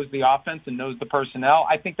who knows the offense and knows the personnel?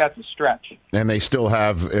 I think that's a stretch. And they still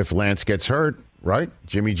have, if Lance gets hurt, right?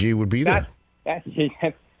 Jimmy G would be there.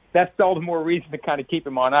 That's all the more reason to kind of keep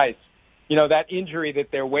him on ice. You know, that injury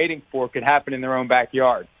that they're waiting for could happen in their own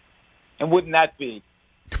backyard. And wouldn't that be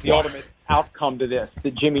the ultimate outcome to this,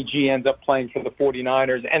 that Jimmy G ends up playing for the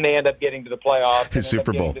 49ers and they end up getting to the playoffs and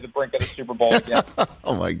Super Bowl, to the brink of the Super Bowl again.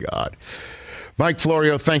 Oh, my God. Mike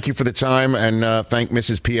Florio, thank you for the time, and thank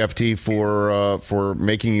Mrs. PFT for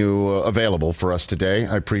making you available for us today.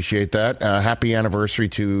 I appreciate that. Happy anniversary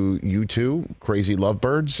to you two, crazy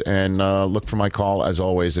lovebirds, and look for my call as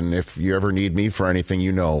always. And if you ever need me for anything,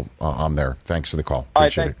 you know I'm there. Thanks for the call. All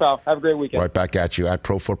right, thanks, pal. Have a great weekend. Right back at you at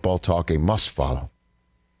Pro Football Talk, a must follow.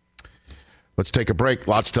 Let's take a break.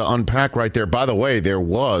 Lots to unpack right there. By the way, there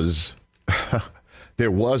was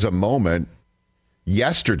a moment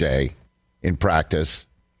yesterday in practice.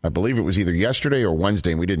 I believe it was either yesterday or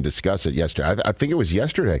Wednesday, and we didn't discuss it yesterday. I think it was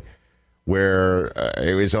yesterday where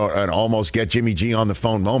it was an almost get Jimmy G on the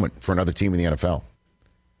phone moment for another team in the NFL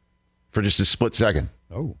for just a split second.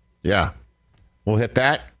 Oh. Yeah. We'll hit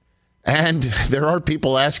that. And there are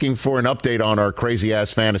people asking for an update on our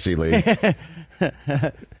crazy-ass fantasy league.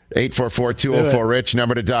 844-204-RICH,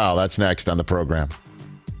 number to dial. That's next on the program.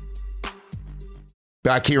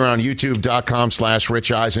 Back here on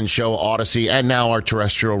YouTube.com/Rich Eisen Show, Odyssey, and now our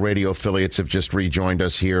terrestrial radio affiliates have just rejoined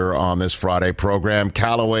us here on this Friday program.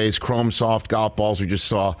 Callaway's Chrome Soft golf balls. We just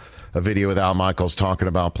saw a video with Al Michaels talking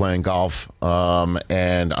about playing golf,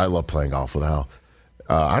 and I love playing golf with Al.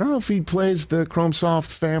 I don't know if he plays the Chrome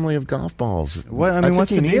Soft family of golf balls. What's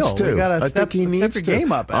the deal? We got to step your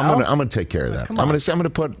game up, Al. I'm going to take care of that. I'm going to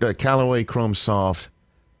put the Callaway Chrome Soft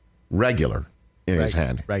regular in his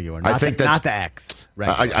hand. Regular. I think that's not the X.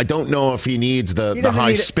 I don't know if he needs the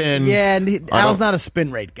high spin. Yeah, and Al's not a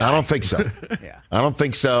spin rate guy. I don't think so. Yeah. I don't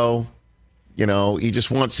think so. You know, he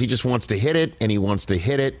just wants to hit it, and he wants to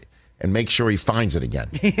hit it and make sure he finds it again.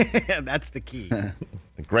 That's the key. The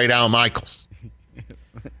great Al Michaels.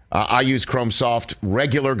 I use Chrome Soft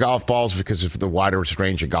regular golf balls because of the wider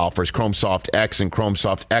range of golfers. Chrome Soft X and Chrome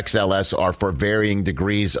Soft XLS are for varying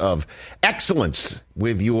degrees of excellence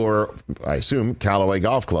with your, I assume, Callaway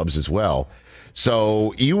golf clubs as well.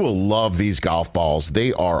 So you will love these golf balls.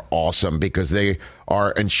 They are awesome because they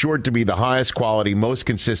are ensured to be the highest quality, most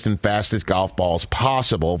consistent, fastest golf balls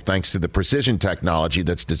possible thanks to the precision technology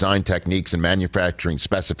that's design techniques and manufacturing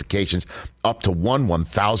specifications up to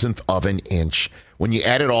 1/1000th of an inch. When you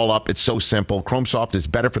add it all up, it's so simple. Chrome Soft is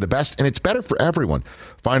better for the best, and it's better for everyone.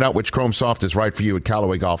 Find out which Chrome Soft is right for you at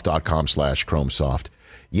CallawayGolf.com/ChromeSoft.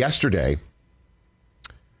 Yesterday,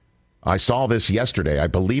 I saw this yesterday. I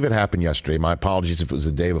believe it happened yesterday. My apologies if it was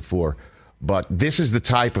the day before. But this is the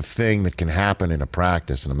type of thing that can happen in a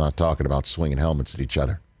practice, and I'm not talking about swinging helmets at each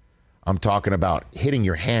other. I'm talking about hitting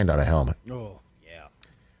your hand on a helmet. Oh, yeah.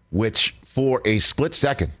 Which, for a split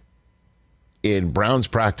second, in Browns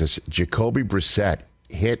practice, Jacoby Brissett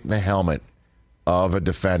hit the helmet of a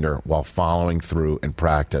defender while following through in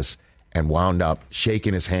practice and wound up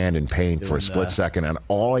shaking his hand in pain for a split second. And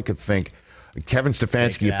all I could think, Kevin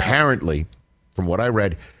Stefanski apparently, from what I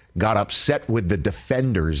read, got upset with the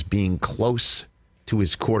defenders being close to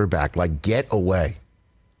his quarterback, like, get away.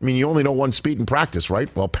 I mean, you only know one speed in practice,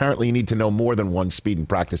 right? Well, apparently you need to know more than one speed in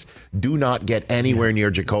practice. Do not get anywhere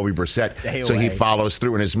near Jacoby Brissett so he follows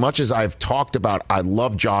through. And as much as I've talked about, I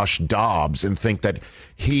love Josh Dobbs and think that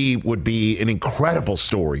he would be an incredible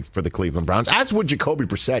story for the Cleveland Browns, as would Jacoby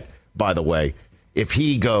Brissett, by the way, if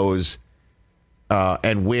he goes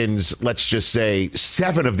and wins, let's just say,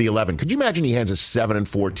 7 of the 11. Could you imagine he hands a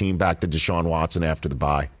 7-4 team back to Deshaun Watson after the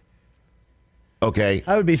bye? Okay.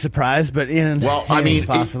 I would be surprised, but it's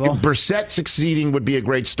possible. Brissett succeeding would be a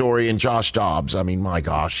great story, and Josh Dobbs, I mean, my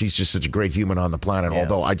gosh, he's just such a great human on the planet,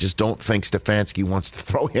 although I just don't think Stefanski wants to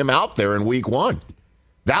throw him out there in week 1.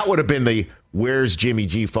 That would have been the where's Jimmy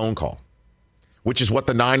G phone call, which is what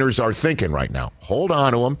the Niners are thinking right now. Hold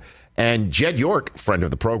on to him. And Jed York, friend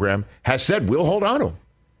of the program, has said, we'll hold on to him.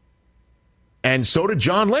 And so did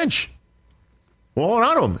John Lynch. We'll hold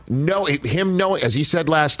on to him. Him knowing, as he said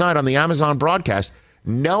last night on the Amazon broadcast,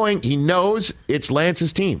 knowing he knows it's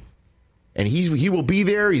Lance's team. And he will be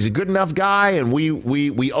there. He's a good enough guy, and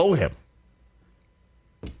we owe him.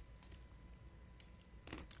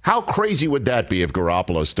 How crazy would that be if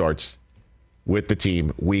Garoppolo starts with the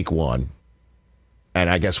team week 1? And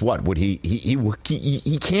I guess what? Would he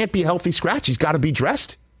can't be a healthy scratch. He's got to be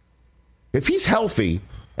dressed. If he's healthy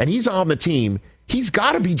and he's on the team, he's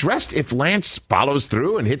got to be dressed if Lance follows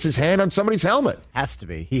through and hits his hand on somebody's helmet. Has to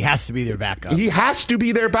be. He has to be their backup. He has to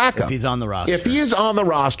be their backup. If he's on the roster. If he is on the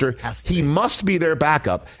roster, he must be their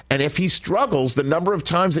backup. And if he struggles, the number of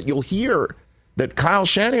times that you'll hear that Kyle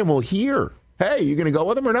Shanahan will hear, hey, you going to go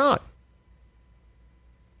with him or not?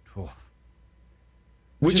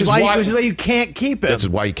 Which is why you can't keep him. This is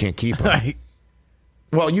why you can't keep him. Right.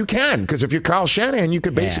 Well, you can, because if you're Kyle Shanahan, you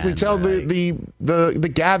could basically tell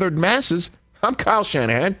the gathered masses, I'm Kyle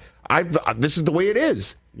Shanahan. This is the way it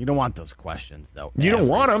is. You don't want those questions, though. You don't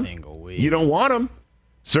want them. You don't want them.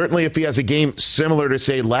 Certainly if he has a game similar to,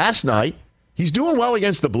 say, last night, he's doing well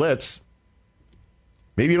against the blitz.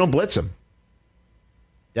 Maybe you don't blitz him.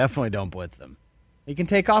 Definitely don't blitz him. He can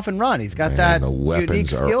take off and run. He's got that the weapons unique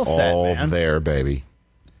skill set, are all man. there, baby.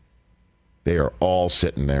 They are all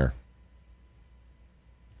sitting there.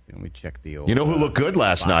 Let me check the old. You know who looked good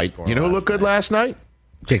last night? You know who looked good last night?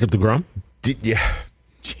 Jacob deGrom? Yeah.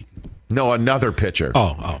 No, another pitcher.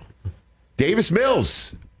 Oh. Davis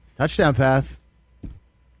Mills. Touchdown pass.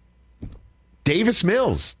 Davis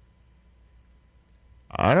Mills.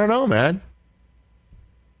 I don't know, man.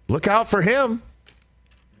 Look out for him.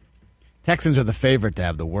 Texans are the favorite to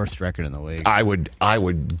have the worst record in the league. I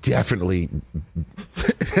would definitely.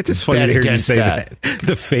 It's just funny to hear you say that.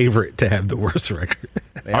 The favorite to have the worst record.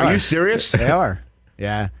 Are you serious? They are.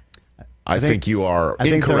 Yeah. I think you are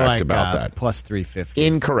incorrect about that. Plus 350.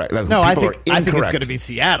 Incorrect. No, I think it's going to be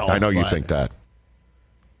Seattle. I know you think that.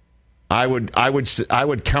 I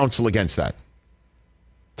would counsel against that.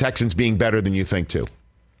 Texans being better than you think too.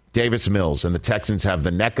 Davis Mills and the Texans have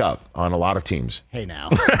the neck up on a lot of teams. Hey now.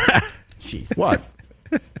 Jeez. What?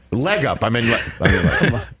 Leg up. I mean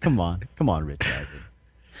leg. Come on, Rich.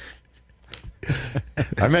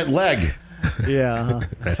 I meant leg. Yeah.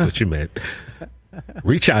 That's what you meant.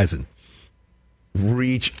 Reach Eisen.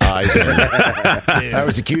 Reach Eisen. I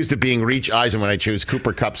was accused of being Reach Eisen when I chose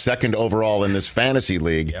Cooper Kupp second overall in this fantasy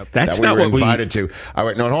league. Yep. That's that we not were what invited to. I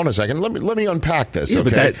went, no, hold on a second. Let me unpack this. Yeah,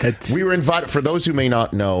 okay? but we were invited. For those who may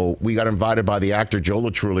not know, we got invited by the actor Joe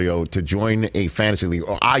Latrulio to join a fantasy league.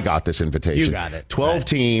 Or I got this invitation. You got it. 12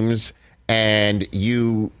 teams, and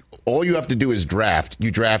all you have to do is draft.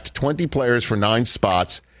 You draft 20 players for 9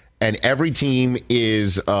 spots. And every team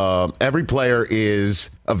every player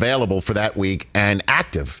is available for that week and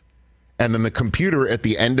active. And then the computer at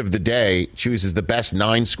the end of the day chooses the best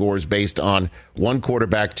 9 scores based on 1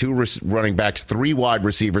 quarterback, 2 running backs, 3 wide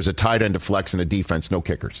receivers, a tight end, a flex, and a defense, no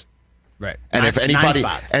kickers. Right. And if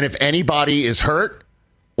anybody is hurt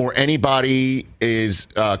or anybody is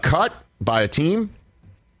cut by a team,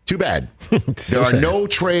 too bad. There are no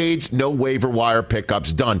trades, no waiver wire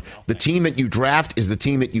pickups done. The team that you draft is the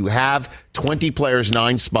team that you have. 20 players,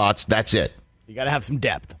 9 spots. That's it. You got to have some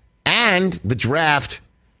depth. And the draft,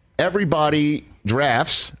 everybody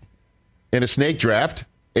drafts in a snake draft.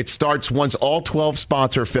 It starts once all 12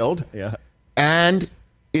 spots are filled. Yeah. And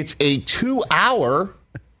it's a 2-hour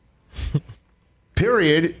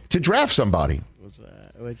period to draft somebody.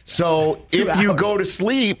 So if you go to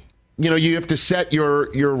sleep, you have to set your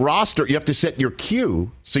roster. You have to set your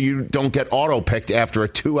queue so you don't get auto-picked after a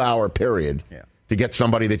 2-hour period to get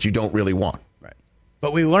somebody that you don't really want. Right.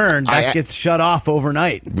 But we learned that gets shut off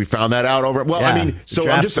overnight. We found that out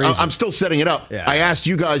I'm still setting it up. Yeah. I asked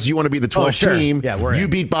you guys, you want to be the 12th team. Yeah, we're you in.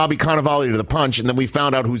 beat Bobby Cannavale to the punch, and then we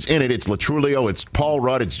found out who's in it. It's Latrulio, it's Paul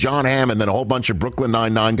Rudd, it's John Hamm, and then a whole bunch of Brooklyn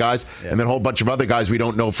Nine-Nine guys, and then a whole bunch of other guys we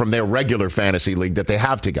don't know from their regular fantasy league that they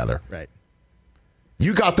have together. Right.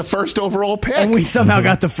 You got the first overall pick. And we somehow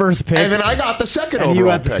got the first pick. And then I got the second overall pick. And you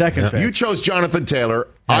got the second pick. You chose Jonathan Taylor.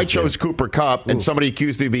 I chose Cooper Kupp. And somebody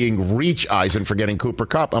accused me of being Reach Eisen for getting Cooper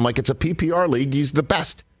Kupp. I'm like, it's a PPR league. He's the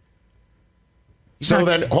best. So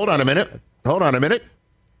then, hold on a minute.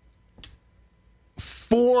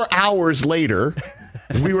 4 hours later,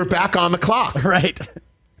 we were back on the clock. Right.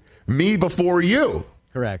 Me before you.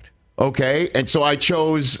 Correct. Okay. And so I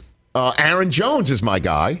chose Aaron Jones as my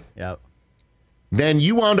guy. Yep. Then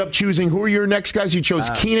you wound up choosing, who are your next guys? You chose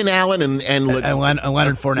Keenan Allen and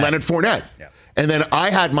Leonard Fournette. Leonard Fournette. Yeah. And then I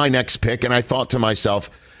had my next pick, and I thought to myself,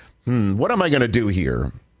 what am I going to do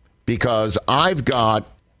here? Because I've got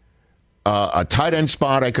a tight end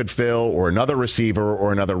spot I could fill, or another receiver,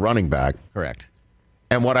 or another running back. Correct.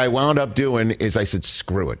 And what I wound up doing is I said,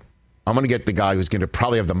 screw it. I'm going to get the guy who's going to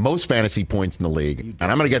probably have the most fantasy points in the league.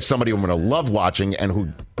 And I'm going to get somebody I'm going to love watching and who,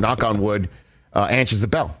 knock on wood, answers the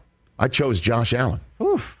bell. I chose Josh Allen.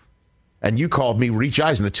 Oof. And you called me Reach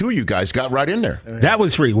Eisen. The two of you guys got right in there. That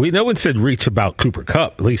was no one said reach about Cooper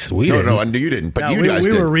Kupp. At least we didn't. No, I knew you didn't. But you guys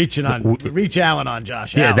did. We were reaching on Reach Allen on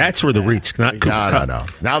Josh Allen. Yeah, that's where the reach, not Cooper Kupp. No.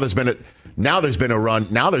 Now there's been a run.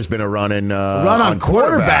 Now there's been a run in on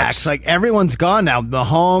quarterbacks. Like everyone's gone now.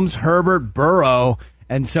 Mahomes, Herbert, Burrow,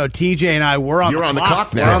 and so TJ and I were on. You're on the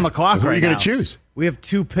clock now. We're on the clock right now. Who are you going to choose? We have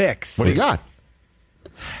 2 picks. What do you got?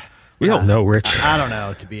 We don't know, Rich. I don't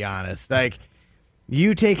know, to be honest. Like.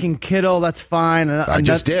 You taking Kittle, that's fine. I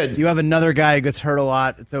just did. You have another guy who gets hurt a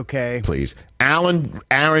lot. It's okay. Please.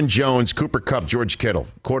 Aaron Jones, Cooper Kupp, George Kittle.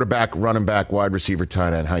 Quarterback, running back, wide receiver,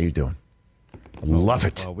 tight end. How you doing? I love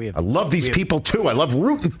it. I love these people, too. I love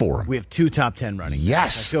rooting for them. We have 2 top 10 running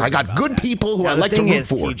backs. Yes. I got good people who I like to root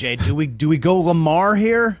for. TJ, do we go Lamar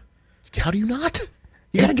here? How do you not?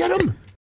 You got to get him.